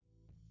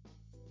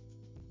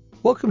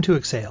Welcome to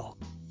Exhale,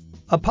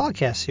 a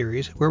podcast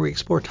series where we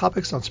explore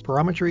topics on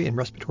spirometry and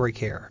respiratory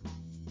care.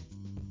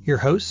 Your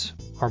hosts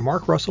are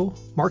Mark Russell,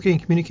 Marketing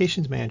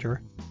Communications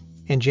Manager,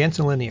 and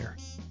Jansen Lanier,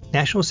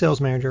 National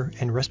Sales Manager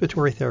and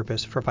Respiratory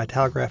Therapist for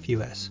Vitalograph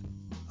US,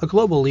 a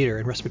global leader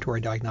in respiratory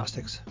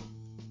diagnostics.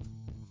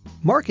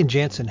 Mark and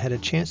Jansen had a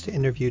chance to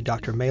interview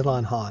Dr.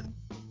 Mei-Lan Han,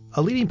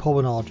 a leading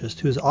pulmonologist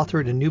who has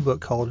authored a new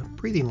book called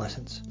Breathing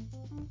Lessons.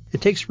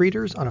 It takes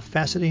readers on a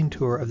fascinating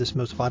tour of this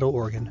most vital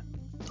organ,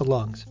 the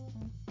lungs.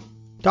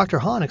 Dr.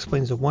 Han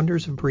explains the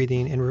wonders of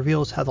breathing and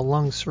reveals how the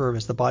lungs serve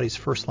as the body's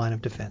first line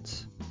of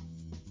defense.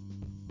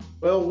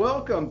 Well,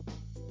 welcome.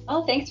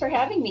 Oh, thanks for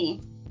having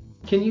me.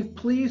 Can you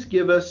please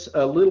give us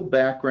a little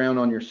background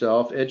on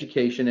yourself,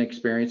 education,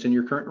 experience, and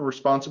your current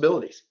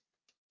responsibilities?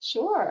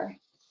 Sure.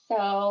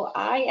 So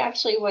I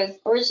actually was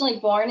originally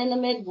born in the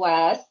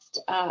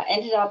Midwest,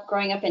 ended up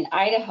growing up in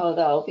Idaho,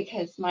 though,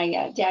 because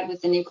my dad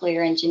was a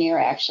nuclear engineer,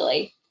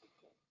 actually.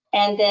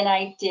 And then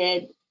I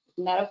did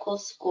medical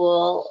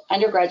school,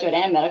 undergraduate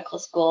and medical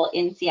school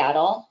in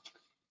Seattle,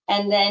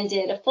 and then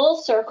did a full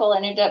circle,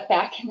 ended up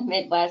back in the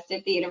Midwest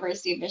at the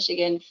University of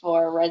Michigan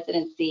for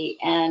residency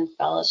and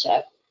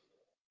fellowship.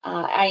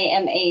 I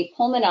am a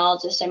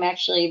pulmonologist. I'm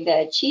actually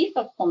the chief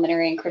of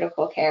pulmonary and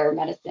critical care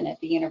medicine at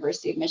the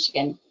University of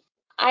Michigan.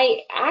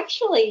 I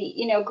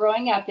actually,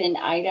 growing up in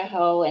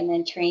Idaho and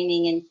then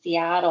training in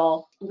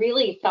Seattle,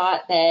 really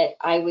thought that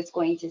I was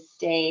going to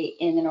stay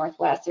in the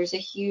Northwest. There's a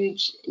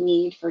huge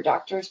need for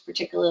doctors,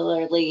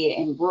 particularly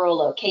in rural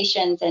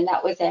locations, and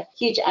that was a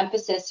huge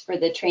emphasis for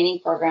the training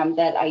program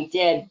that I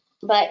did.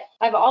 But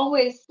I've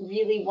always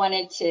really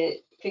wanted to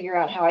figure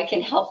out how I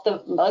can help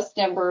the most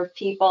number of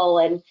people,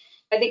 and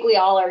I think we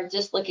all are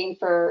just looking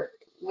for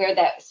where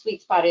that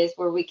sweet spot is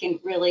where we can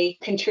really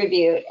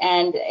contribute.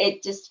 And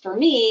it just, for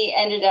me,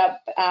 ended up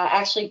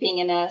actually being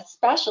in a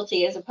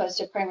specialty as opposed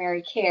to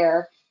primary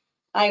care.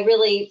 I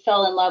really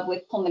fell in love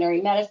with pulmonary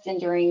medicine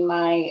during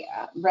my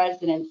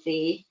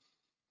residency.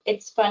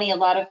 It's funny, a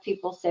lot of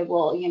people say,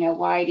 well,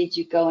 why did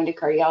you go into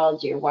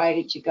cardiology or why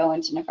did you go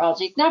into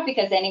nephrology? It's not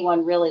because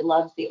anyone really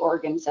loves the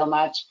organ so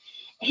much.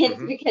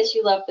 It's because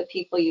you love the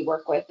people you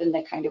work with and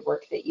the kind of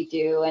work that you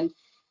do. And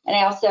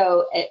I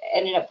also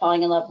ended up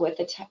falling in love with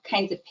the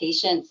kinds of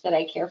patients that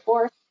I care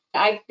for.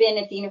 I've been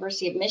at the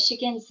University of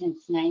Michigan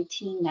since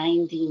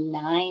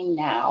 1999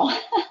 now.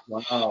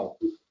 Wow.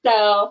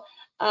 So,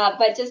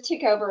 but just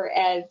took over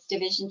as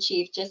division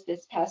chief just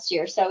this past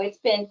year. So it's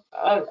been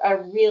a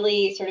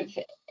really sort of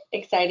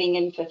exciting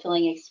and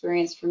fulfilling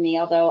experience for me.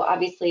 Although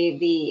obviously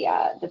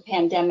the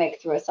pandemic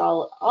threw us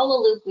all a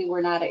loop we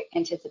were not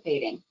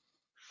anticipating.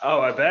 Oh,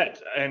 I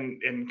bet.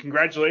 And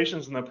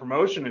congratulations on the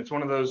promotion. It's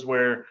one of those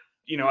where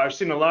I've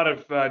seen a lot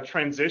of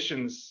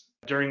transitions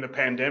during the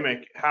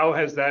pandemic. How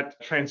has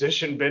that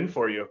transition been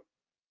for you?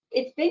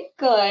 It's been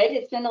good.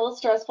 It's been a little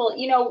stressful.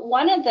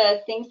 One of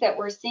the things that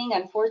we're seeing,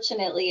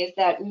 unfortunately, is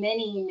that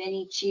many,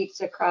 many chiefs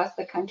across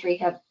the country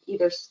have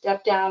either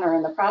stepped down or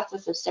in the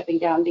process of stepping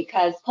down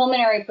because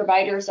pulmonary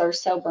providers are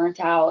so burnt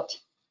out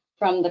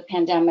from the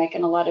pandemic,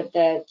 and a lot of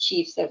the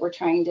chiefs that were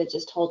trying to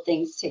just hold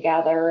things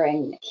together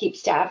and keep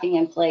staffing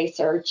in place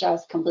are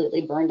just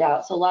completely burned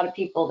out. So a lot of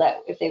people that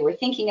if they were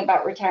thinking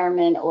about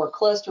retirement or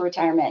close to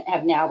retirement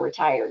have now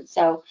retired.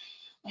 So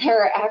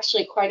there are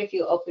actually quite a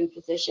few open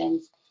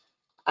positions.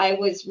 I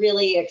was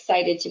really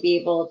excited to be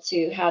able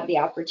to have the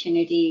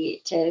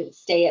opportunity to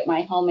stay at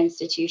my home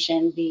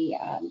institution. The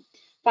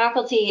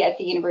faculty at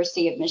the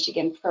University of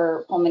Michigan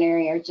for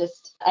pulmonary are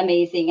just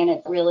amazing, and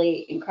it's a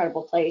really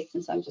incredible place.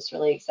 And so I'm just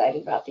really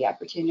excited about the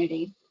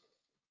opportunity.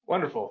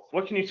 Wonderful.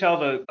 What can you tell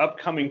the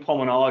upcoming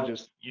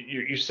pulmonologists?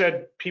 You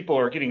said people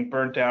are getting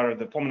burnt out, or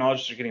the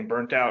pulmonologists are getting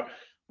burnt out.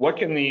 What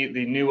can the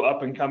new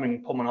up and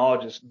coming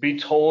pulmonologists be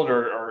told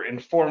or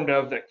informed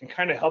of that can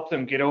kind of help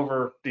them get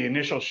over the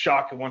initial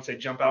shock once they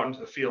jump out into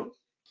the field?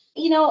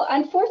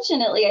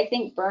 Unfortunately, I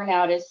think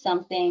burnout is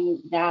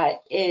something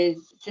that is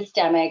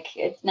systemic.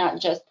 It's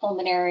not just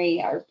pulmonary.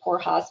 Our poor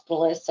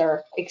hospitalists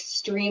are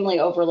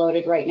extremely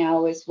overloaded right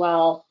now as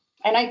well.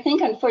 And I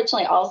think,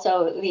 unfortunately,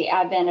 also the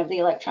advent of the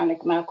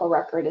electronic medical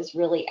record has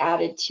really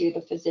added to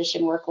the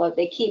physician workload.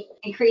 They keep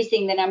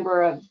increasing the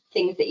number of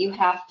things that you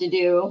have to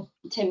do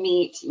to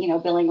meet,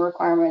 billing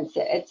requirements,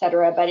 et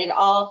cetera. But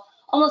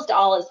almost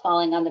all is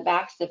falling on the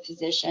backs of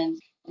physicians.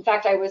 In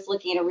fact, I was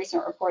looking at a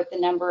recent report, the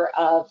number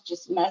of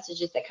just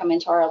messages that come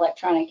into our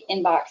electronic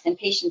inbox and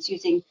patients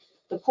using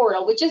the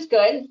portal, which is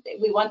good.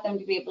 We want them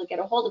to be able to get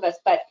a hold of us,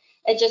 but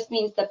it just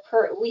means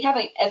we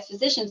haven't, as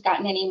physicians,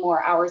 gotten any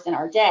more hours in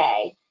our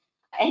day.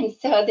 And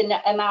so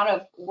the amount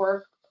of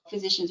work,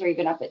 physicians are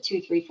even up at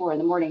 2, 3, 4 in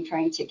the morning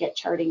trying to get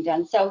charting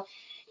done. So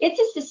it's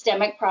a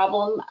systemic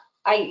problem.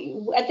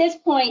 At this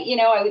point,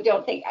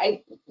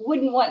 I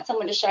wouldn't want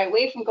someone to shy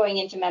away from going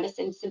into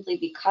medicine simply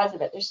because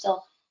of it. There's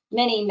still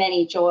many,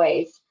 many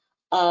joys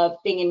of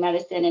being in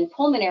medicine, and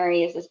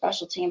pulmonary is a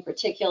specialty in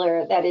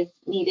particular that is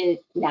needed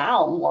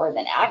now more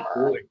than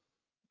ever.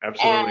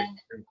 Absolutely.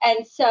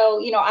 And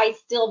so, I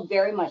still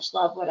very much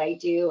love what I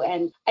do.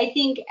 And I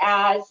think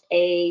as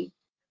a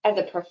as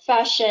a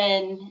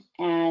profession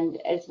and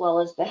as well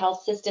as the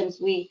health systems,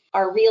 we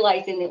are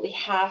realizing that we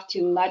have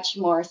to much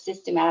more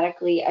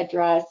systematically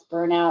address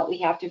burnout. We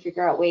have to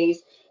figure out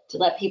ways to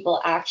let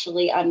people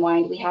actually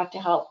unwind. We have to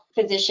help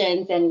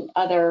physicians and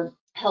other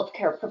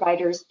healthcare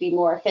providers be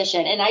more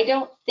efficient. And I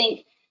don't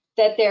think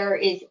that there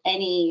is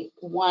any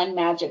one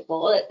magic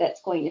bullet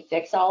that's going to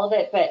fix all of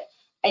it, but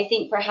I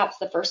think perhaps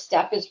the first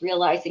step is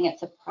realizing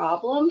it's a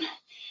problem.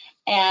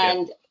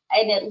 And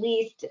at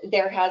least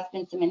there has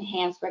been some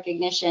enhanced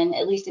recognition,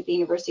 at least at the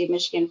University of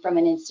Michigan, from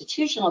an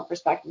institutional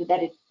perspective,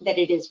 that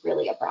it is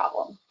really a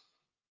problem.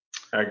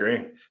 I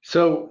agree.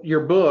 So your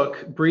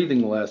book,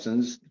 Breathing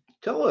Lessons,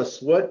 tell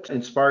us what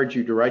inspired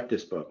you to write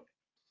this book.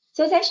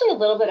 So it's actually a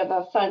little bit of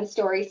a fun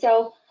story.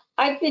 So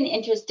I've been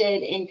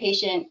interested in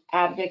patient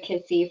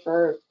advocacy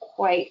for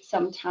quite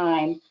some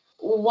time.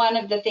 One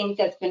of the things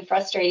that's been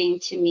frustrating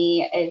to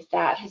me is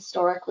that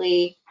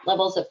historically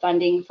levels of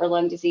funding for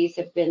lung disease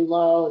have been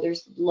low.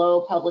 There's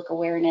low public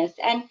awareness.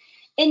 And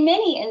in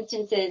many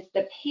instances,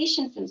 the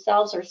patients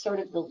themselves are sort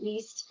of the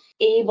least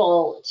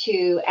able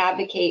to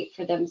advocate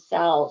for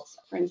themselves.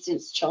 For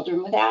instance,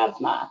 children with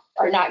asthma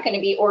are not going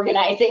to be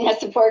organizing a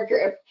support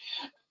group.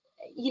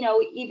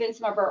 Even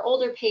some of our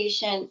older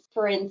patients,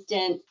 for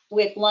instance,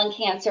 with lung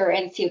cancer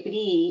and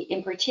COPD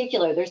in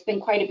particular, there's been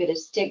quite a bit of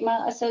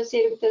stigma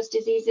associated with those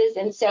diseases.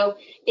 And so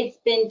it's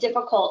been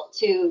difficult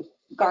to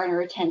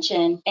garner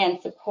attention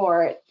and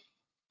support.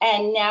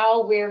 And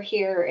now we're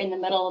here in the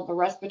middle of a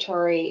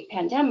respiratory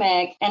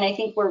pandemic. And I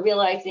think we're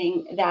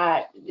realizing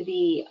that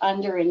the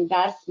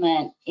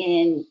underinvestment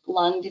in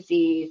lung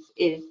disease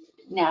is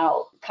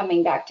now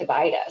coming back to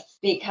bite us,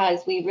 because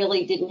we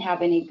really didn't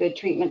have any good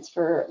treatments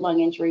for lung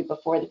injury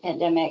before the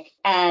pandemic,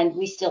 and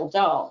we still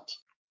don't.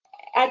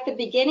 At the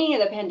beginning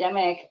of the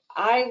pandemic,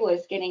 I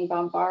was getting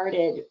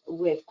bombarded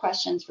with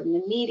questions from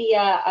the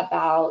media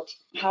about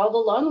how the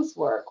lungs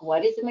work.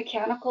 What is a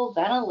mechanical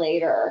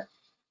ventilator?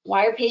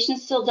 Why are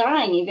patients still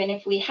dying even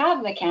if we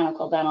have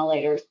mechanical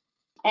ventilators?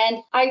 And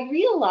I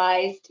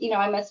realized,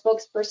 I'm a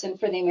spokesperson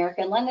for the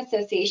American Lung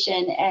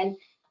Association, and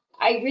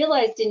I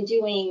realized in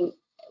doing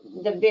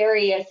the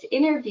various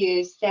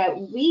interviews that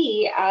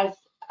we as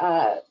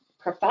a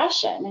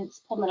profession,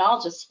 as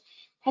pulmonologists,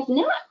 have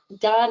not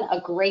done a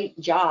great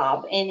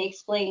job in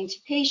explaining to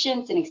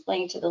patients and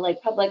explaining to the lay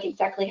public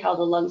exactly how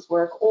the lungs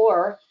work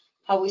or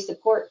how we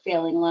support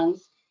failing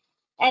lungs.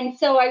 And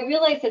so I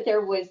realized that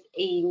there was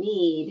a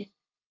need.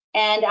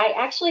 And I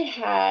actually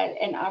had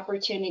an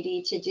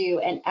opportunity to do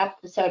an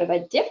episode of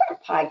a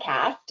different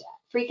podcast,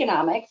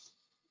 Freakonomics.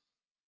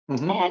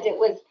 And it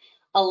was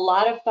a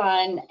lot of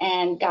fun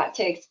and got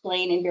to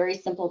explain in very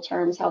simple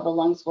terms how the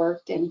lungs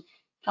worked and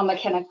how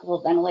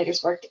mechanical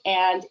ventilators worked.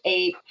 And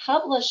a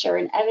publisher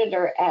and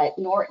editor at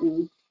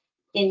Norton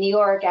in New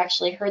York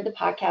actually heard the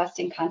podcast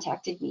and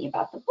contacted me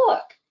about the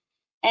book.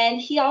 And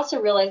he also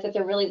realized that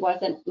there really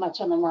wasn't much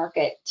on the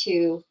market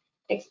to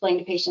explain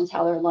to patients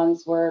how their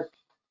lungs work.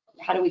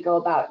 How do we go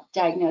about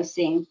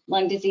diagnosing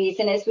lung disease?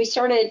 And as we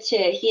started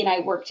he and I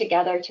worked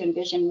together to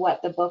envision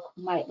what the book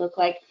might look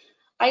like,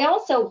 I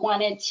also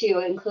wanted to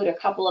include a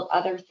couple of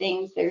other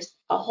things. There's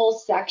a whole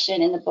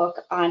section in the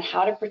book on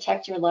how to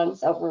protect your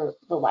lungs over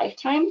the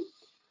lifetime.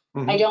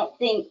 I don't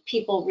think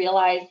people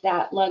realize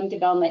that lung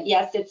development,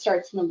 yes, it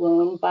starts in the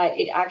womb, but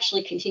it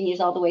actually continues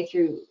all the way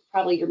through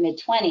probably your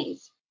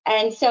mid-20s.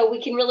 And so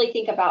we can really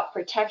think about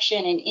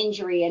protection and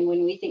injury. And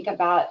when we think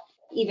about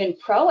even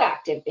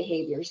proactive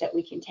behaviors that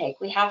we can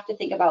take, we have to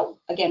think about,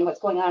 again,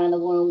 what's going on in the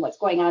womb, what's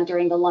going on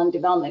during the lung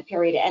development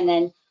period, and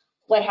then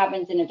what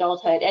happens in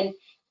adulthood. And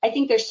I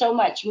think there's so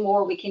much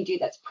more we can do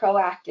that's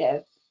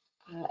proactive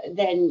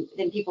than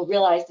people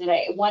realize. And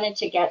I wanted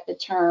to get the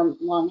term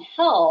lung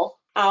health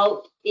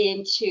out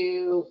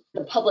into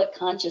the public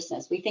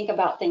consciousness. We think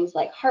about things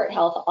like heart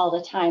health all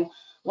the time.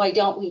 Why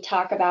don't we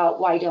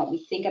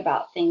think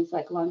about things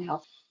like lung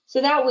health?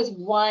 So that was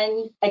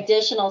one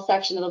additional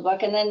section of the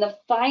book. And then the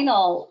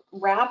final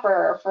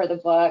wrapper for the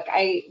book,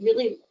 I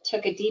really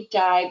took a deep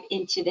dive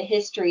into the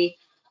history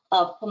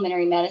of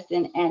pulmonary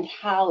medicine and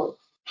how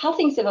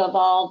things have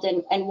evolved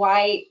and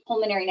why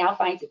pulmonary now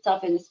finds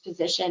itself in this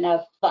position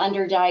of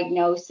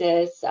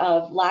underdiagnosis,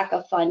 of lack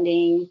of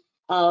funding,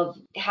 of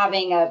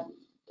having a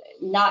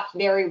not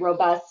very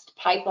robust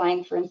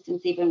pipeline, for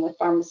instance, even with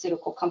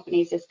pharmaceutical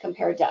companies as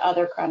compared to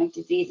other chronic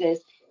diseases,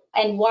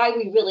 and why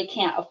we really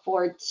can't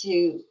afford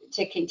to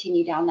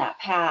continue down that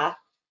path.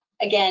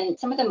 Again,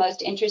 some of the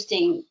most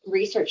interesting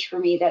research for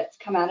me that's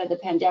come out of the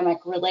pandemic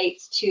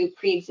relates to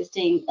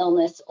pre-existing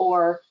illness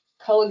or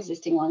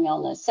coexisting lung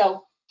illness.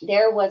 So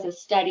there was a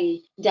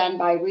study done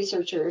by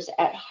researchers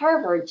at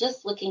Harvard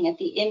just looking at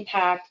the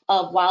impact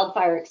of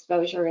wildfire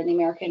exposure in the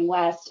American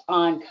West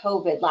on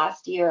COVID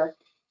last year.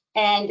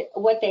 And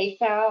what they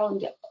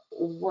found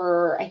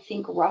were, I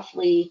think,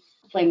 roughly,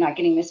 hopefully I'm not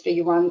getting this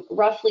figure wrong,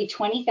 roughly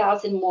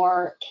 20,000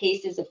 more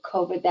cases of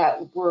COVID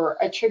that were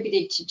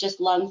attributed to just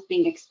lungs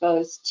being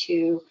exposed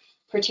to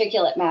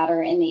particulate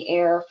matter in the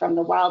air from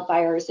the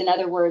wildfires. In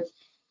other words,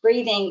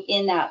 breathing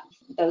in that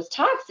those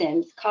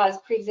toxins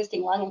caused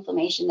pre-existing lung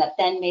inflammation that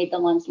then made the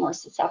lungs more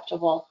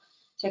susceptible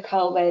to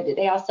COVID.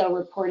 They also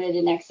reported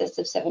in excess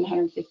of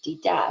 750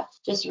 deaths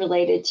just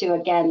related to,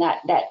 again,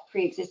 that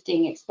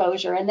pre-existing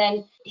exposure. And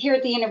then here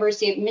at the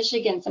University of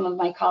Michigan, some of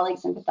my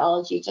colleagues in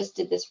pathology just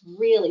did this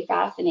really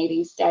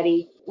fascinating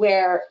study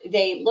where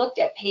they looked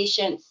at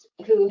patients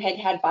who had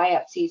had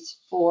biopsies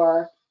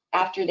for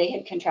after they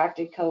had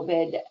contracted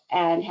COVID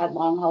and had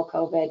long haul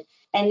COVID.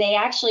 And they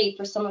actually,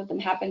 for some of them,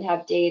 happened to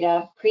have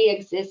data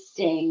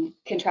pre-existing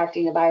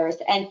contracting the virus.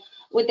 And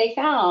what they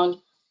found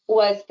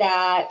was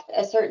that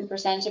a certain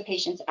percentage of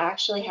patients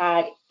actually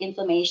had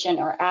inflammation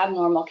or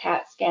abnormal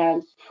CAT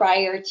scans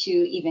prior to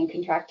even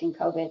contracting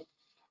COVID.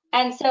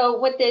 And so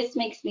what this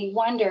makes me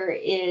wonder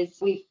is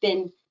we've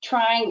been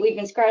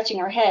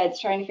scratching our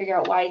heads trying to figure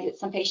out why is it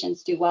some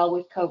patients do well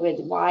with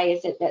COVID? Why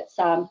is it that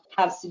some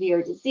have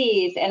severe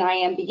disease? And I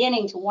am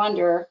beginning to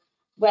wonder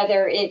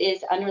whether it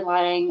is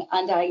underlying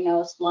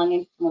undiagnosed lung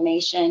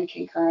inflammation,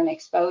 concurrent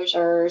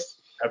exposures.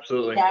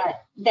 Absolutely.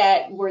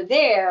 That were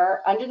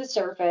there under the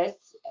surface.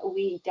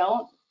 We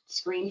don't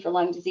screen for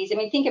lung disease. I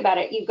mean, think about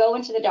it. You go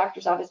into the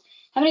doctor's office.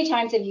 How many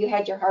times have you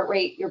had your heart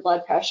rate, your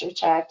blood pressure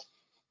checked?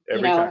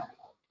 Every time.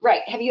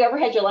 Right. Have you ever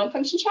had your lung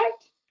function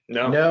checked?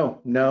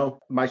 No.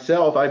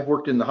 Myself, I've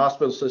worked in the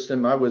hospital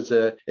system. I was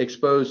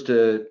exposed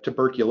to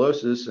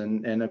tuberculosis,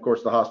 and of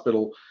course the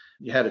hospital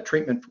had a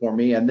treatment for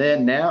me. And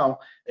then now,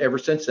 ever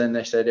since then,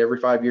 they said every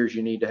 5 years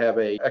you need to have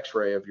a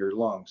X-ray of your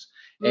lungs.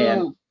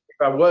 And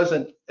if I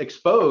wasn't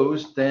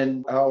exposed,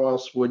 then how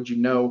else would you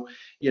know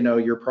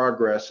your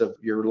progress of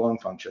your lung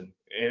function?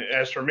 And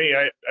as for me,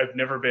 I've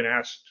never been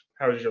asked,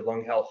 how's your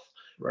lung health,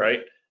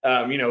 right?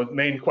 The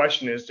main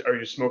question is, are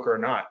you a smoker or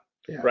not?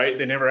 Yeah. Right?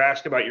 They never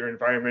ask about your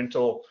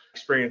environmental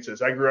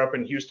experiences. I grew up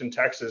in Houston,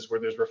 Texas, where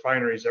there's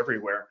refineries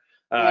everywhere.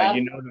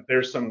 You know that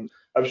there's some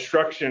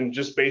obstruction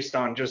just based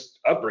on just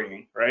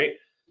upbringing, right?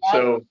 Yep.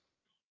 So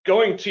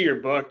going to your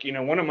book,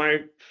 one of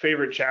my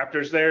favorite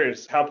chapters there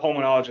is how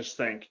pulmonologists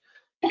think.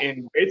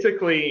 And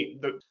basically,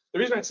 the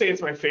reason I say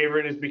it's my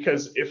favorite is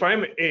because if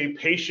I'm a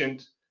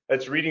patient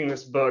that's reading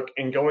this book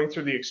and going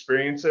through the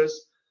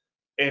experiences,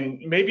 and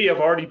maybe I've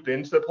already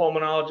been to the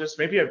pulmonologist,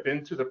 maybe I've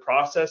been through the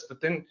process, but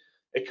then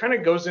it kind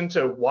of goes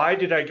into why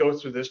did I go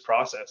through this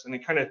process? And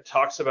it kind of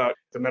talks about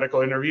the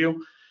medical interview.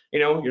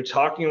 You're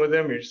talking with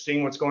them, you're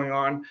seeing what's going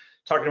on,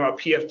 talking about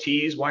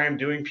PFTs, why I'm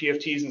doing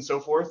PFTs and so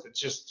forth.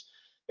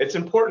 It's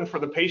important for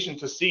the patient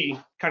to see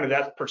kind of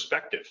that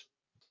perspective.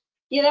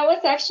 Yeah, that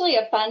was actually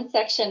a fun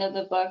section of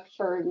the book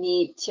for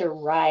me to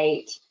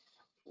write.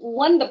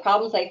 One of the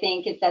problems, I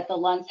think, is that the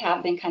lungs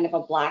have been kind of a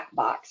black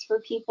box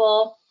for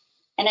people.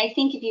 And I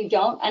think if you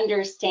don't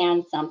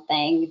understand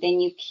something, then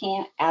you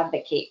can't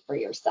advocate for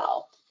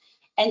yourself.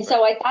 And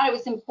so I thought it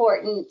was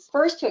important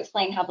first to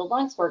explain how the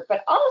lungs work,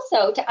 but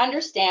also to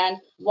understand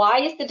why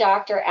is the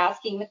doctor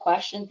asking the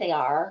questions they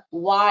are?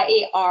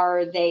 Why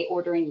are they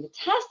ordering the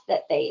tests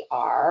that they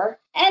are?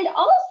 And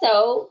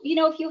also,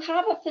 if you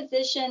have a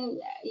physician,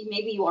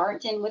 maybe you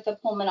aren't in with a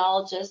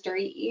pulmonologist, or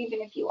even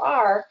if you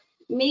are,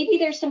 maybe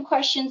there's some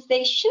questions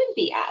they should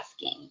be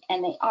asking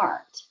and they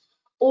aren't.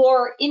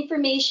 Or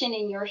information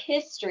in your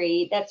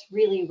history that's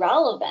really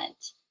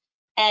relevant.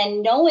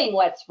 And knowing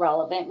what's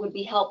relevant would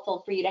be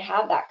helpful for you to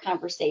have that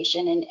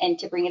conversation and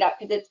to bring it up,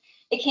 because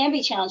it can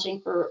be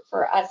challenging for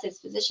us as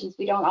physicians.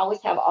 We don't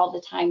always have all the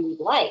time we'd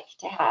like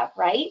to have,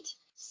 right?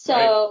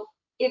 So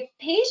if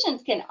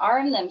patients can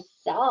arm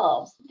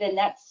themselves, then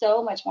that's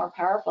so much more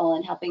powerful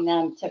in helping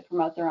them to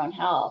promote their own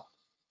health.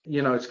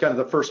 It's kind of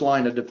the first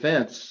line of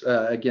defense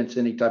against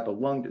any type of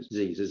lung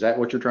disease. Is that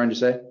what you're trying to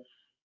say?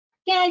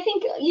 Yeah, I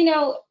think,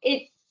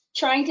 it's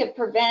trying to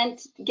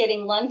prevent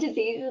getting lung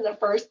disease in the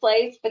first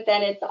place, but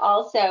then it's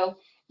also,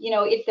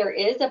 if there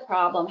is a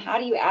problem, how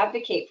do you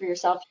advocate for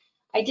yourself?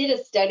 I did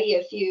a study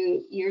a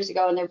few years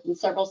ago, and there have been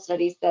several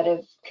studies that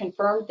have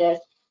confirmed this.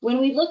 When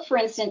we look, for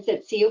instance,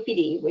 at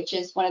COPD, which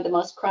is one of the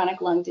most chronic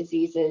lung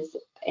diseases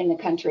in the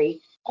country,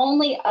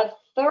 only a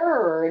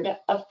third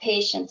of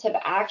patients have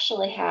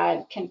actually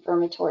had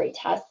confirmatory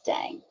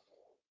testing.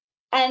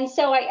 And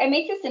so I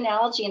make this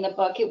analogy in the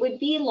book. It would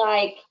be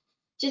like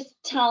just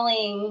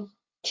telling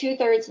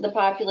 2/3 of the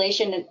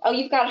population, oh,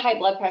 you've got high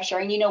blood pressure,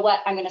 and you know what,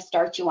 I'm going to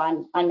start you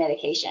on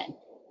medication.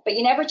 But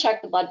you never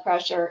check the blood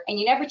pressure, and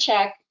you never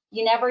check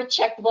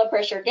the blood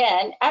pressure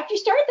again after you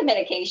start the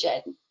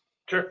medication.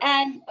 Sure.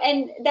 And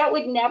that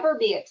would never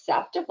be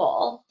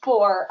acceptable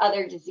for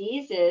other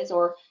diseases,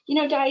 or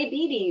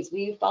diabetes.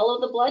 We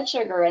follow the blood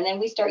sugar, and then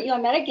we start you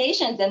on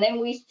medications, and then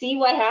we see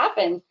what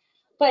happens.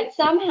 But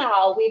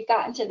somehow we've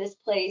gotten to this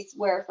place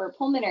where for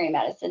pulmonary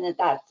medicine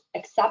that's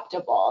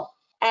acceptable.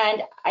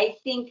 And I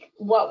think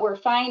what we're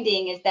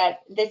finding is that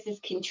this has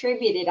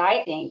contributed,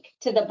 I think,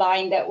 to the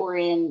bind that we're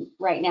in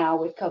right now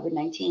with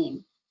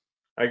COVID-19.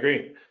 I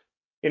agree.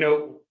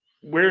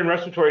 We're in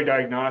respiratory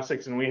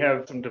diagnostics, and we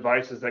have some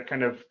devices that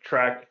kind of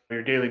track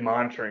your daily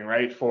monitoring,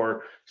 right,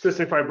 for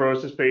cystic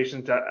fibrosis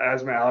patients,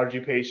 asthma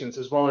allergy patients,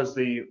 as well as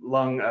the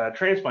lung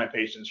transplant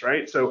patients,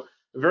 right? So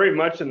very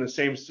much in the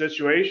same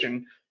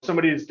situation.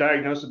 Somebody is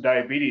diagnosed with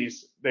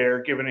diabetes,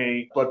 they're given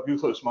a blood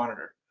glucose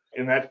monitor,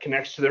 and that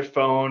connects to their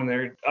phone, and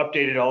they're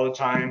updated all the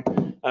time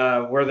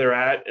where they're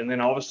at. And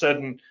then all of a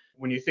sudden,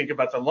 when you think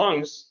about the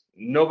lungs,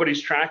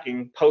 nobody's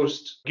tracking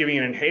post giving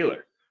an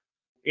inhaler.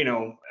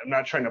 I'm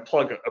not trying to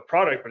plug a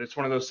product, but it's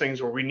one of those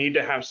things where we need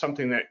to have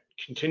something that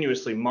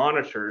continuously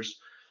monitors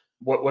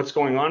what's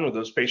going on with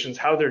those patients,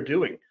 how they're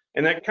doing.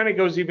 And that kind of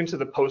goes even to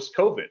the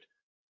post-COVID.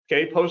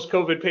 Okay,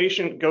 post-COVID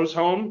patient goes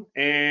home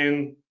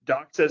and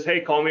doc says, hey,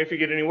 call me if you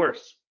get any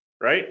worse,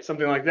 right?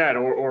 Something like that.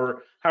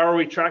 Or how are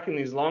we tracking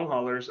these long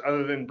haulers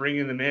other than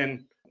bringing them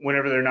in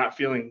whenever they're not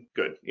feeling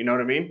good? You know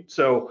what I mean?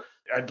 So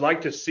I'd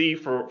like to see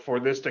for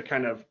this to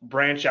kind of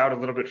branch out a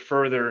little bit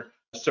further,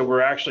 so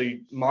we're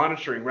actually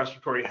monitoring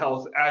respiratory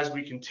health as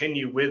we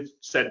continue with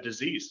said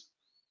disease.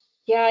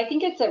 Yeah, I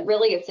think it's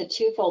a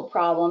twofold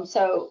problem.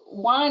 So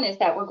one is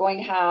that we're going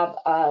to have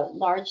a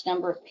large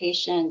number of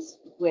patients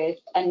with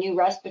a new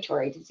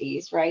respiratory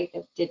disease, right,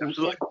 that didn't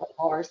exist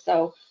before.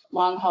 So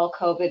long haul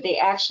COVID, they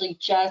actually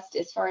just,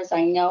 as far as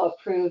I know,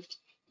 approved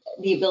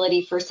the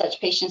ability for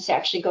such patients to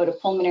actually go to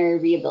pulmonary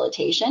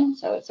rehabilitation.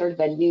 So it's sort of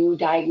a new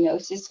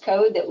diagnosis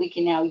code that we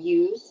can now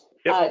use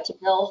to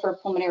bill for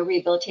pulmonary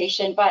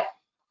rehabilitation. But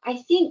I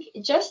think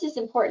just as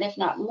important, if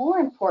not more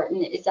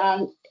important, is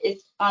on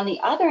the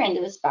other end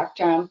of the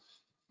spectrum,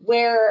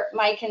 where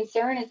my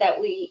concern is that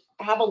we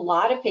have a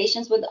lot of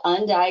patients with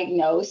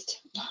undiagnosed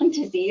lung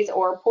disease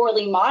or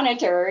poorly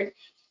monitored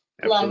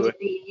lung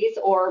disease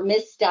or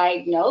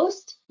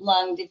misdiagnosed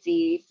lung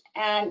disease.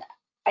 And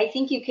I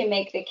think you can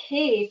make the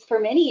case for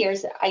many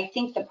years. I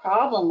think the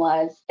problem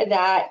was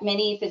that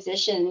many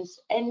physicians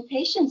and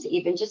patients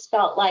even just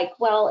felt like,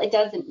 well, it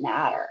doesn't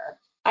matter.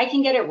 I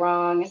can get it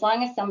wrong. As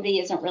long as somebody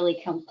isn't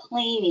really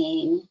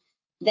complaining,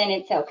 then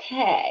it's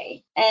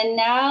okay. And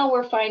now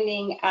we're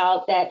finding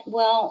out that,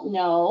 well,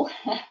 no,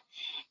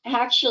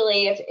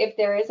 actually, if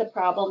there is a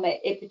problem,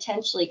 it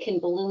potentially can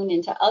balloon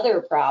into other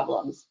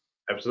problems.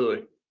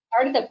 Absolutely.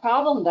 Part of the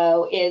problem,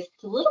 though, is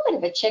it's a little bit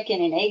of a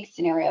chicken and egg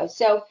scenario.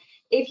 So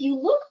if you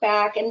look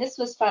back, and this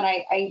was fun,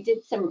 I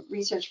did some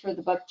research for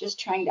the book just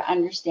trying to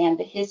understand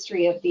the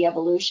history of the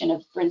evolution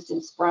of, for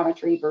instance,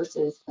 spirometry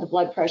versus the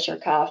blood pressure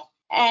cuff.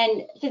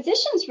 And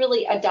physicians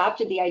really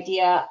adopted the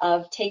idea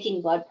of taking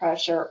blood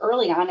pressure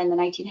early on in the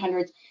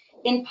 1900s,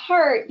 in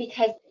part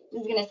because,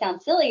 this is going to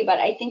sound silly, but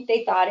I think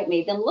they thought it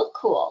made them look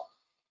cool.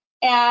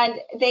 And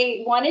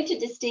they wanted to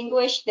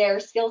distinguish their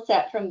skill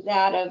set from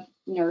that of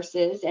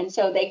nurses. And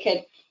so they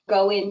could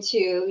go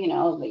into,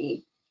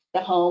 the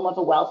home of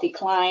a wealthy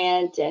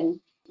client and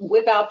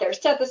whip out their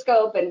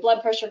stethoscope and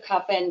blood pressure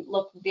cuff and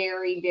look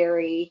very,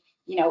 very,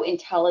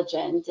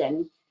 intelligent.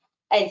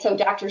 And so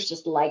doctors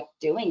just liked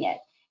doing it.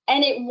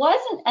 And it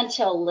wasn't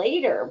until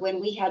later, when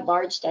we had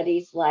large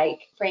studies like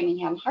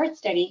Framingham Heart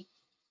Study,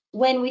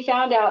 when we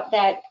found out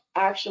that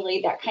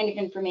actually that kind of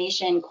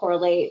information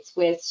correlates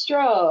with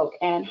stroke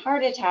and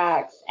heart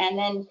attacks. And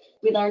then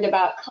we learned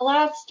about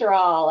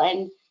cholesterol,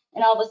 and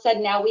all of a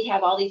sudden now we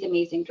have all these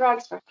amazing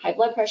drugs for high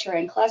blood pressure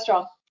and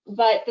cholesterol.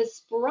 But the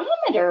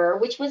spirometer,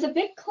 which was a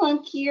bit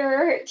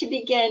clunkier to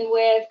begin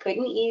with,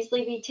 couldn't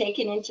easily be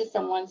taken into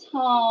someone's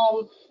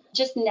home,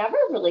 just never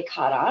really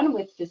caught on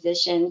with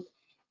physicians.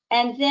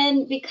 And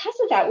then because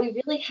of that, we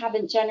really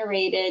haven't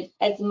generated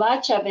as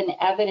much of an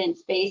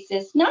evidence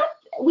basis.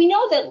 We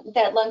know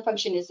that lung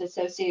function is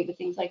associated with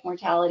things like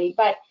mortality,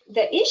 but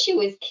the issue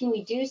is, can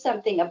we do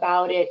something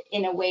about it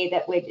in a way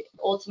that would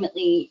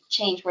ultimately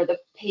change where the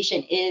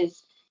patient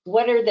is?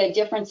 What are the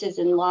differences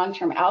in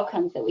long-term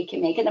outcomes that we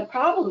can make? And the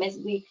problem is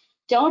we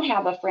don't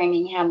have a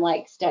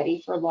Framingham-like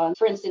study for lung.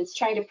 For instance,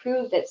 trying to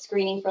prove that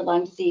screening for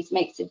lung disease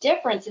makes a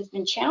difference has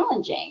been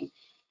challenging.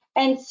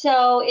 And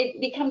so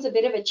it becomes a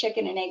bit of a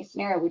chicken and egg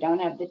scenario. We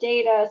don't have the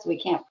data, so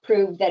we can't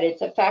prove that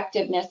it's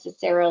effective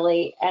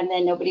necessarily. And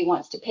then nobody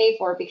wants to pay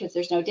for it because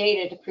there's no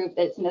data to prove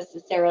that it's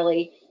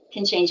necessarily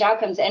can change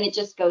outcomes. And it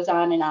just goes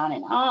on and on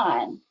and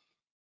on.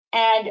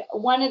 And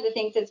one of the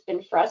things that's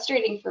been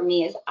frustrating for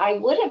me is I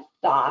would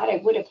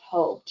have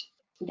hoped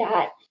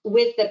that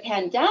with the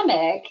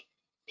pandemic,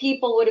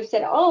 people would have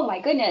said, oh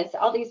my goodness,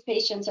 all these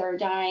patients are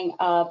dying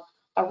of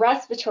a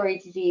respiratory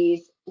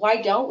disease.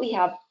 Why don't we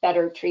have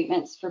better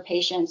treatments for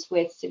patients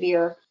with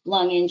severe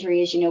lung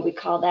injury? As you know, we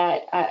call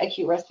that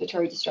acute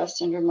respiratory distress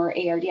syndrome, or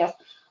ARDS.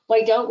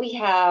 Why don't we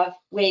have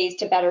ways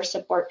to better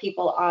support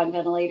people on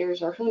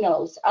ventilators, or who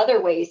knows,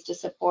 other ways to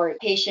support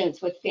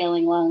patients with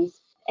failing lungs?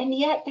 And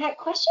yet that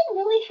question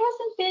really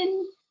hasn't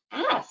been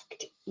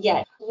asked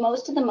yet.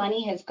 Most of the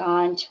money has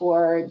gone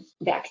towards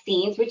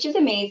vaccines, which is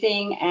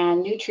amazing,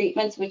 and new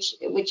treatments,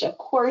 which of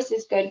course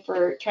is good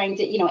for trying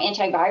to,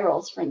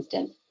 antivirals, for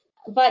instance.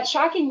 But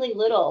shockingly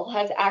little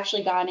has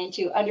actually gone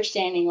into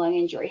understanding lung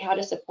injury, how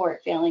to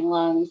support failing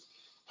lungs,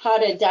 how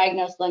to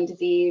diagnose lung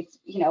disease,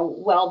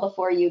 well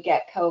before you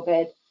get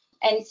COVID.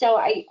 And so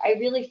I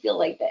really feel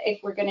like that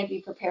if we're going to be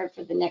prepared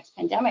for the next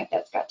pandemic,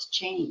 that's got to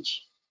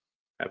change.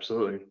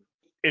 Absolutely.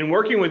 In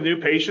working with new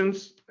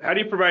patients, how do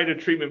you provide a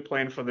treatment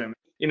plan for them?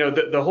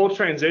 the whole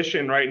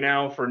transition right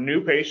now for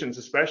new patients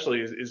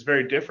especially is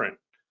very different.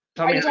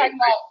 Are you talking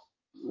about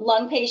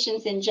lung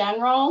patients in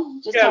general?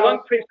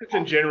 Lung patients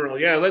in general.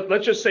 Yeah,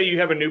 let's just say you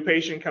have a new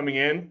patient coming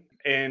in,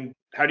 and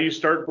how do you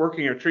start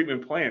working your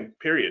treatment plan,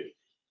 period?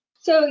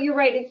 So you're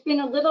right. It's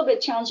been a little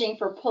bit challenging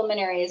for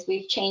pulmonary as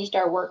we've changed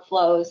our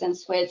workflows and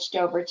switched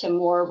over to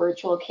more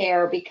virtual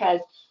care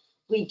because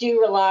we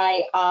do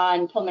rely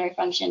on pulmonary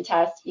function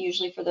tests,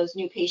 usually for those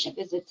new patient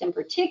visits in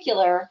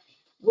particular,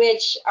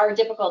 which are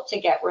difficult to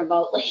get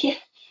remotely.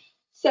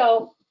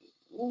 So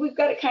we've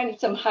got kind of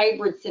some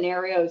hybrid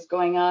scenarios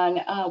going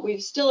on. We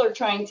still are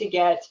trying to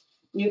get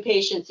new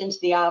patients into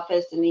the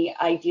office in the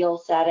ideal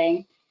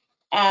setting.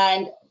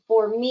 And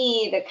for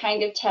me, the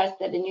kind of test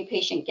that a new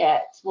patient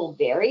gets will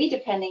vary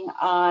depending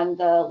on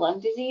the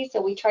lung disease.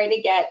 So we try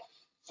to get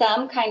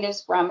some kind of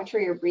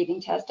spirometry or breathing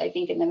test, I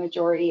think, in the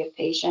majority of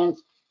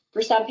patients.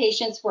 For some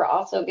patients, we're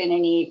also going to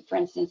need, for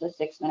instance, a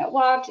 6-minute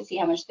walk to see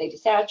how much they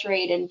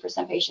desaturate. And for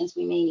some patients,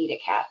 we may need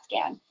a CAT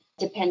scan,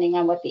 depending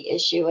on what the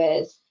issue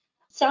is.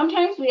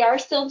 Sometimes we are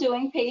still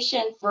doing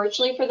patients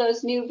virtually for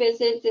those new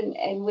visits,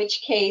 in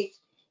which case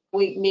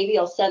maybe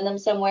I'll send them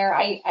somewhere.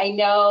 I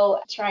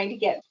know trying to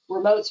get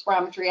remote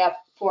spirometry up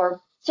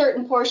for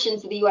certain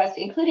portions of the U.S.,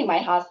 including my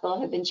hospital,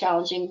 have been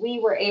challenging. We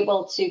were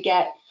able to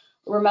get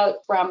remote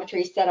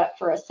spirometry set up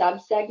for a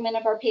subsegment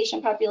of our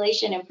patient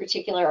population, in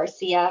particular our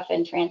CF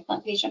and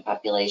transplant patient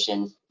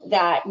populations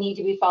that need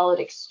to be followed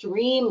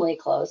extremely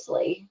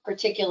closely,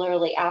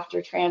 particularly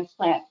after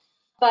transplant.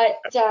 But,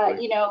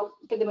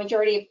 for the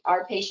majority of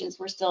our patients,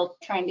 we're still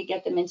trying to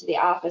get them into the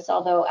office,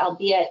 although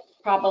albeit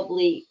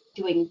probably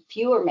doing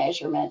fewer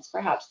measurements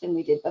perhaps than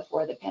we did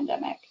before the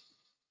pandemic.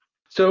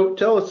 So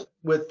tell us,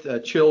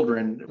 with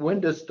children, when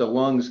does the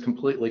lungs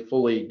completely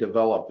fully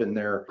develop in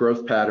their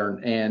growth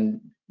pattern? And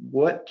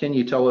what can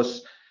you tell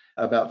us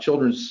about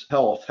children's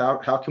health?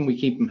 How can we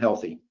keep them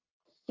healthy?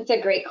 That's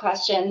a great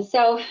question.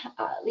 So,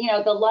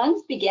 the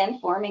lungs begin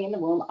forming in the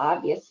womb,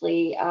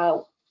 obviously.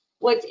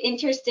 What's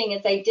interesting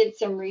is I did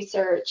some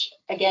research,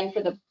 again,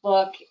 for the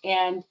book,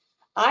 and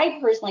I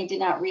personally did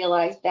not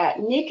realize that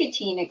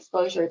nicotine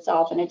exposure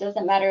itself, and it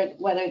doesn't matter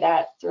whether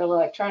that's through an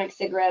electronic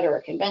cigarette or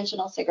a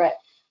conventional cigarette,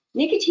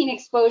 nicotine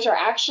exposure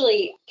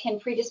actually can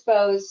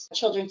predispose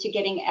children to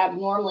getting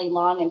abnormally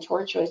long and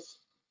tortuous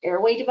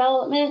airway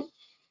development,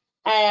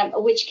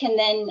 which can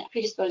then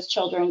predispose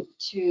children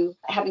to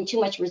having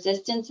too much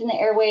resistance in the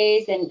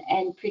airways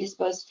and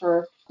predispose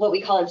for what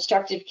we call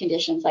obstructive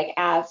conditions like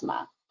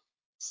asthma.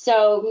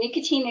 So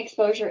nicotine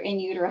exposure in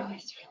utero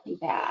is really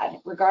bad,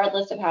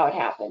 regardless of how it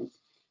happens.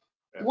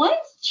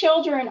 Once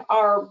children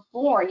are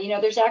born,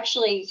 there's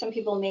actually, some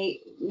people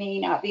may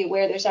not be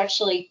aware, there's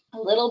actually a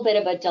little bit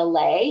of a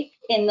delay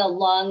in the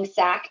lung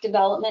sac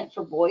development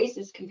for boys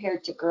as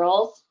compared to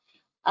girls.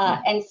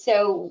 And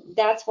so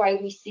that's why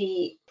we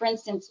see, for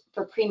instance,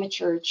 for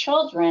premature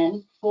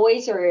children,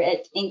 boys are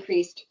at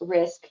increased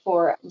risk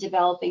for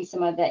developing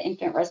some of the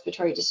infant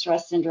respiratory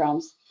distress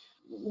syndromes.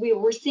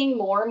 We're seeing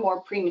more and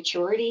more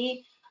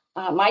prematurity.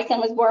 My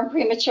son was born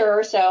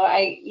premature, so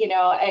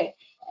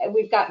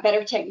we've got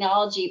better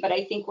technology, but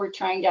I think we're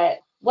trying to,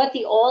 what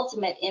the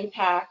ultimate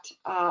impact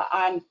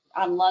on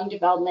lung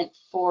development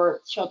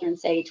for children,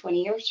 say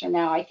 20 years from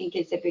now, I think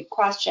is a big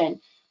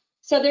question.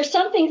 So there's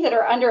some things that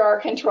are under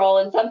our control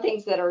and some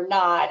things that are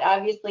not.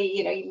 Obviously,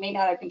 you may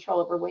not have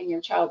control over when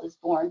your child is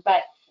born,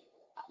 but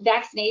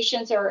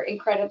vaccinations are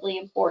incredibly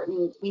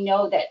important. We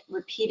know that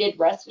repeated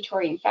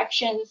respiratory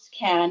infections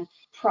can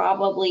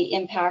probably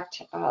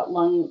impact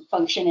lung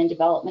function and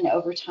development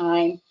over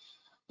time.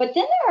 But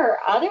then there are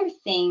other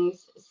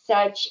things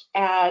such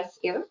as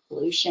air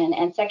pollution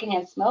and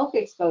secondhand smoke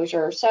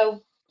exposure.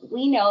 So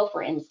we know,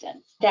 for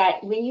instance,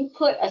 that when you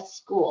put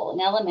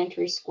an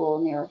elementary school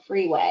near a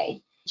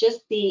freeway,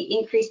 just the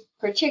increased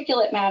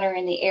particulate matter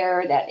in the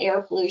air, that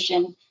air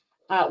pollution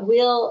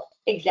will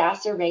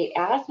exacerbate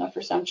asthma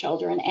for some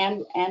children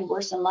and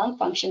worsen lung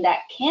function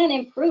that can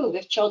improve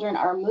if children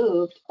are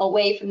moved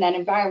away from that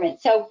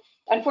environment. So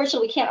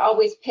unfortunately, we can't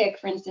always pick,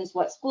 for instance,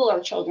 what school our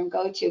children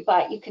go to,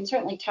 but you can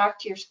certainly talk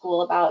to your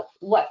school about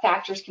what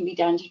factors can be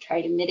done to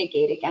try to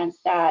mitigate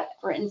against that.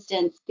 For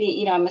instance,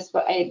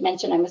 I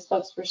mentioned I'm a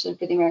spokesperson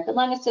for the American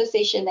Lung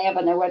Association. They have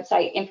on their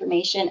website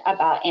information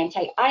about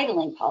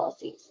anti-idling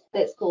policies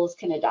that schools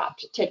can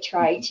adopt to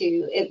try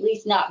to at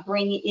least not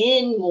bring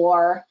in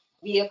more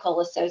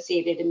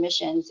vehicle-associated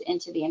emissions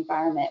into the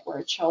environment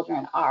where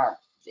children are.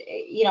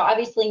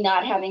 Obviously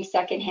not having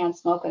secondhand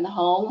smoke in the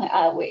home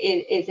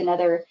is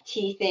another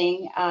key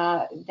thing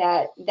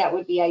that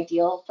would be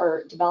ideal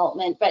for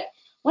development. But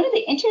one of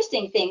the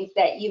interesting things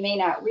that you may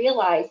not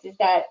realize is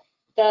that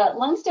the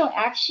lungs don't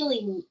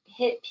actually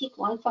hit peak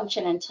lung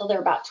function until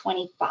they're about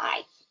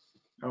 25.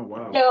 Oh,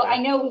 wow. So I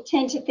know we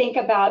tend to think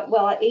about,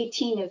 at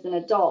 18 as an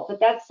adult, but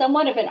that's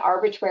somewhat of an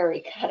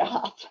arbitrary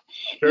cutoff.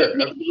 Sure. It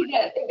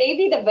may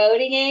be the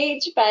voting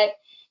age, but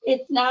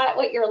it's not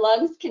what your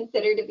lungs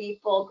consider to be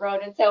full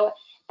grown. And so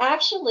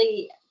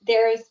actually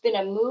there's been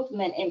a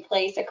movement in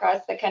place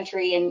across the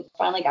country and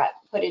finally got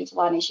put into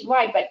law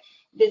nationwide, but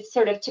this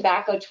sort of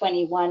Tobacco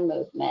 21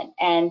 movement.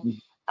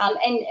 And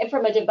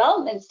from a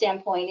development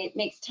standpoint, it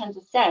makes tons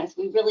of sense.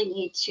 We really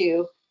need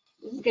to,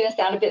 this is going to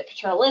sound a bit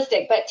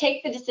paternalistic, but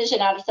take the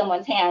decision out of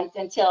someone's hands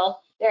until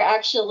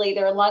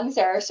their lungs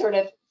are sort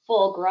of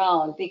full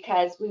grown,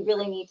 because we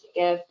really need to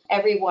give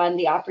everyone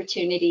the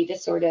opportunity to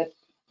sort of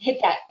hit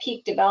that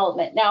peak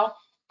development. Now,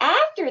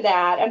 after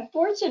that,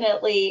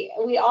 unfortunately,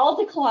 we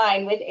all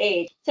decline with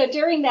age. So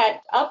during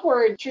that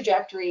upward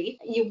trajectory,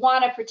 you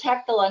want to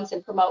protect the lungs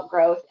and promote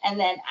growth. And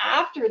then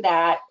after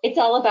that, it's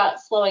all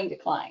about slowing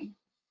decline.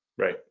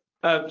 Right.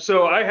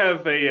 So I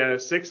have a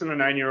 6 and a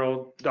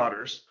 9-year-old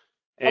daughters,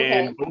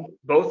 and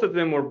both of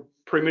them were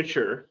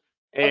premature.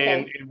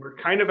 And we're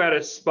kind of at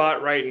a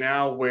spot right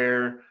now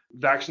where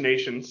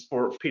vaccinations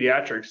for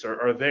pediatrics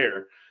are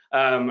there.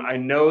 I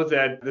know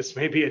that this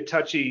may be a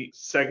touchy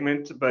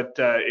segment, but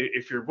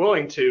if you're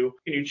willing to,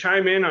 can you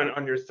chime in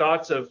on your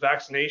thoughts of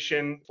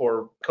vaccination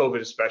for COVID,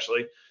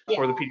 especially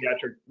for the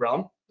pediatric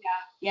realm?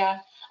 Yeah.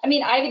 I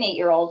mean, I have an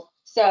 8-year-old,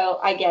 so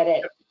I get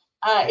it.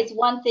 It's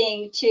one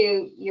thing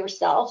to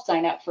yourself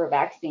sign up for a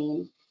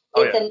vaccine.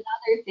 It's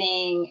another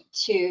thing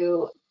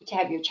to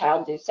have your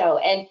child do so.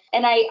 And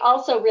I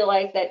also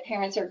realize that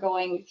parents are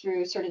going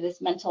through sort of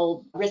this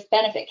mental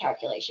risk-benefit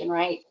calculation,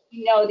 right?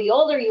 You know, the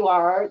older you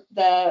are,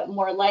 the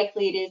more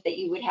likely it is that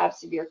you would have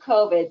severe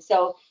COVID.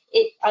 So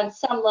it, on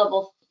some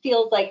level,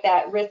 feels like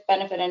that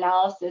risk-benefit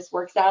analysis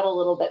works out a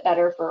little bit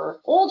better for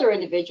older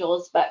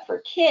individuals, but for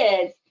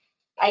kids,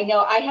 I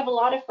know I have a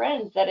lot of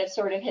friends that have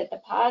sort of hit the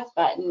pause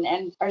button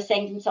and are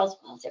saying to themselves,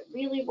 well, is it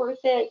really worth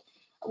it?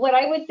 What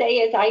I would say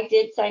is I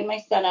did sign my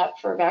son up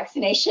for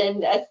vaccination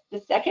the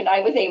second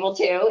I was able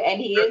to, and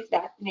he is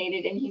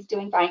vaccinated and he's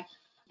doing fine.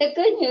 The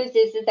good news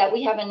is that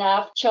we have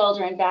enough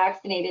children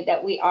vaccinated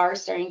that we are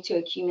starting to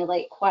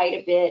accumulate quite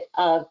a bit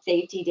of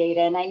safety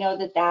data. And I know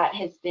that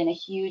has been a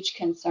huge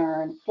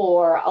concern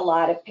for a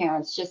lot of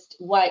parents. Just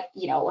is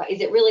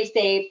it really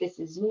safe? This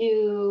is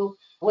new.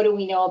 What do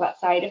we know about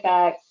side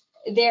effects?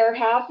 There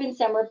have been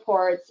some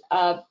reports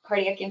of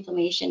cardiac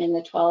inflammation in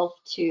the 12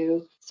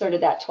 to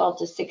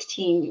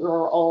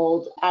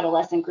 16-year-old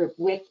adolescent group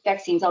with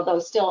vaccines, although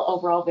still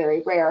overall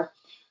very rare.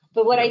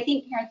 But what I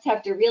think parents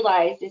have to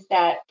realize is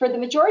that for the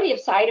majority of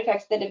side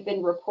effects that have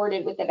been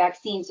reported with the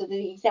vaccine, so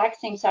the exact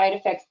same side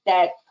effects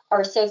that are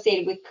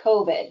associated with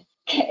COVID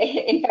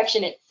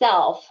infection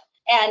itself,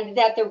 and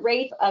that the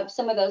rate of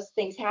some of those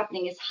things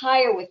happening is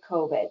higher with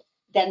COVID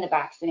than the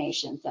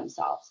vaccinations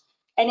themselves.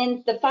 And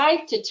in the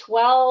 5 to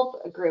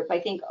 12 group, I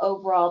think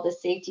overall the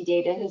safety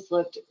data has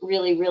looked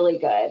really, really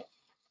good.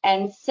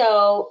 And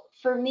so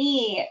for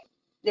me,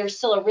 there's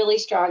still a really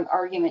strong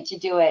argument to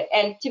do it.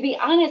 And to be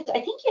honest,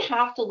 I think you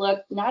have to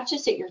look not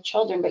just at your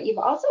children, but you've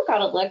also got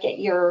to look at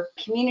your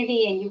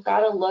community, and you've got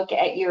to look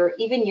at your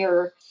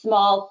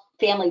small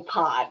family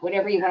pod,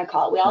 whatever you want to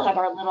call it. We all have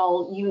our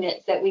little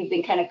units that we've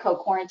been kind of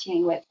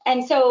co-quarantining with.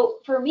 And so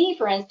for me,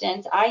 for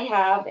instance, I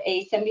have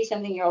a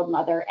 70-something-year-old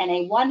mother and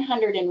a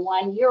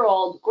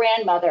 101-year-old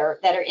grandmother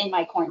that are in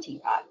my quarantine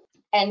pod.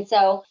 And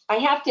so I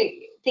have to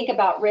think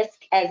about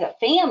risk as a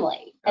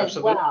family as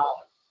well.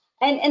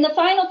 And the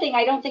final thing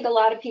I don't think a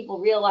lot of people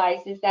realize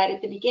is that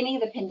at the beginning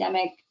of the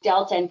pandemic,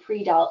 Delta and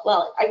pre-Delta,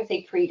 well, I would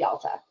say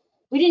pre-Delta,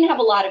 we didn't have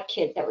a lot of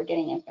kids that were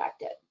getting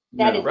infected.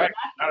 That is not the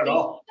case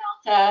for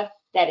Delta.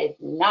 That is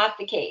not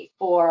the case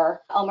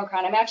for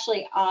Omicron. I'm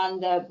actually on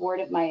the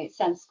board of my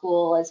son's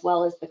school as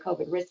well as the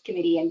COVID risk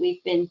committee, and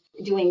we've been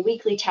doing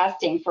weekly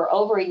testing for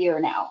over a year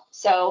now.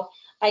 So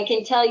I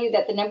can tell you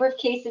that the number of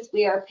cases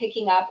we are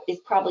picking up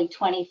is probably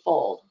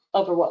 20-fold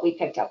over what we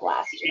picked up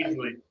last year.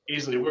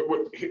 Easily.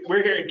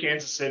 We're here in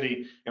Kansas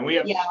City, and we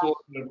have schools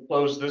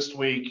closed this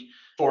week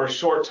for a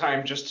short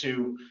time just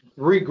to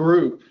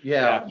regroup.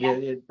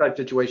 It's that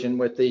situation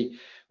with the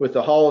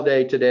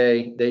holiday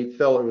today. They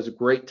felt it was a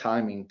great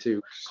timing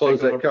to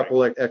close a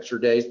couple of extra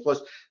days.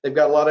 Plus, they've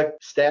got a lot of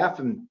staff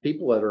and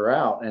people that are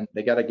out, and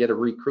they got to get a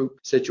recruit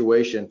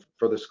situation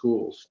for the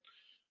schools.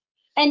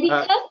 And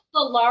because of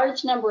the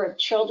large number of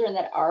children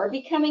that are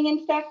becoming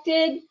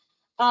infected,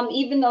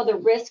 even though the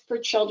risk for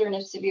children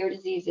of severe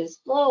disease is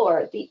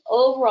lower, the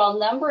overall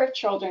number of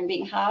children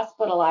being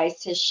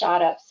hospitalized has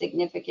shot up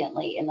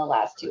significantly in the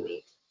last 2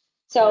 weeks.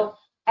 So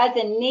as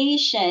a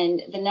nation,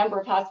 the number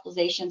of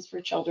hospitalizations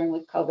for children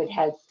with COVID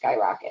has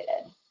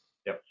skyrocketed.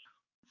 Yep.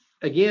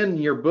 Again,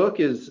 your book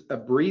is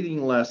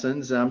Breathing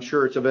Lessons. I'm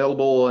sure it's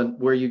available on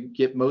where you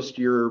get most of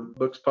your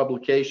books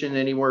publication.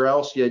 Anywhere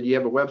else? Do you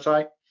have a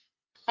website?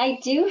 I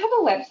do have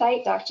a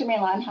website,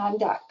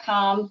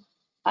 drmaylanhan.com.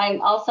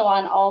 I'm also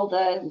on all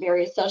the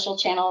various social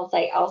channels.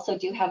 I also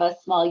do have a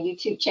small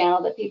YouTube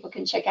channel that people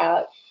can check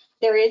out.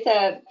 There is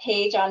a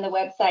page on the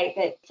website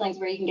that explains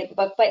where you can get the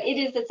book, but it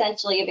is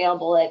essentially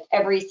available at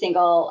every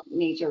single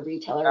major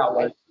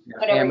retailer.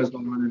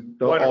 Amazon,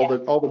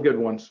 all the good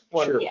ones.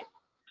 Sure. Yeah.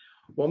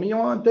 Well,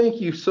 Milan,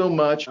 thank you so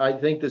much. I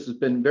think this has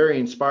been very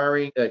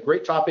inspiring. A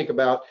great topic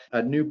about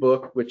a new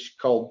book, which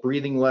called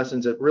Breathing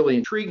Lessons. It really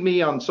intrigued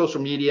me on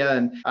social media,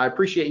 and I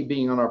appreciate you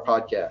being on our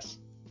podcast.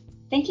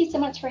 Thank you so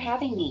much for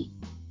having me.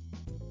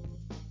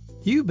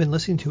 You've been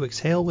listening to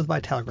Exhale with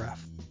Vitalograph.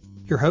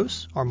 Your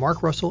hosts are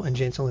Mark Russell and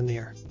Jansen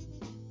Lanier.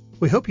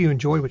 We hope you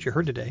enjoyed what you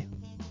heard today.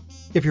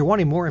 If you're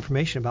wanting more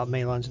information about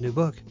Mei-Lan's new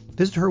book,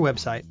 visit her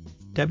website,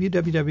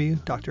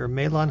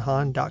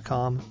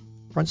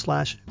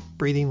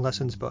 www.drmei-lan-han.com/breathing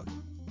lessons book.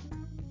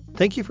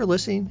 Thank you for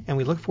listening, and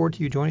we look forward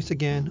to you joining us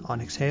again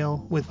on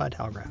Exhale with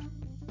Vitalograph.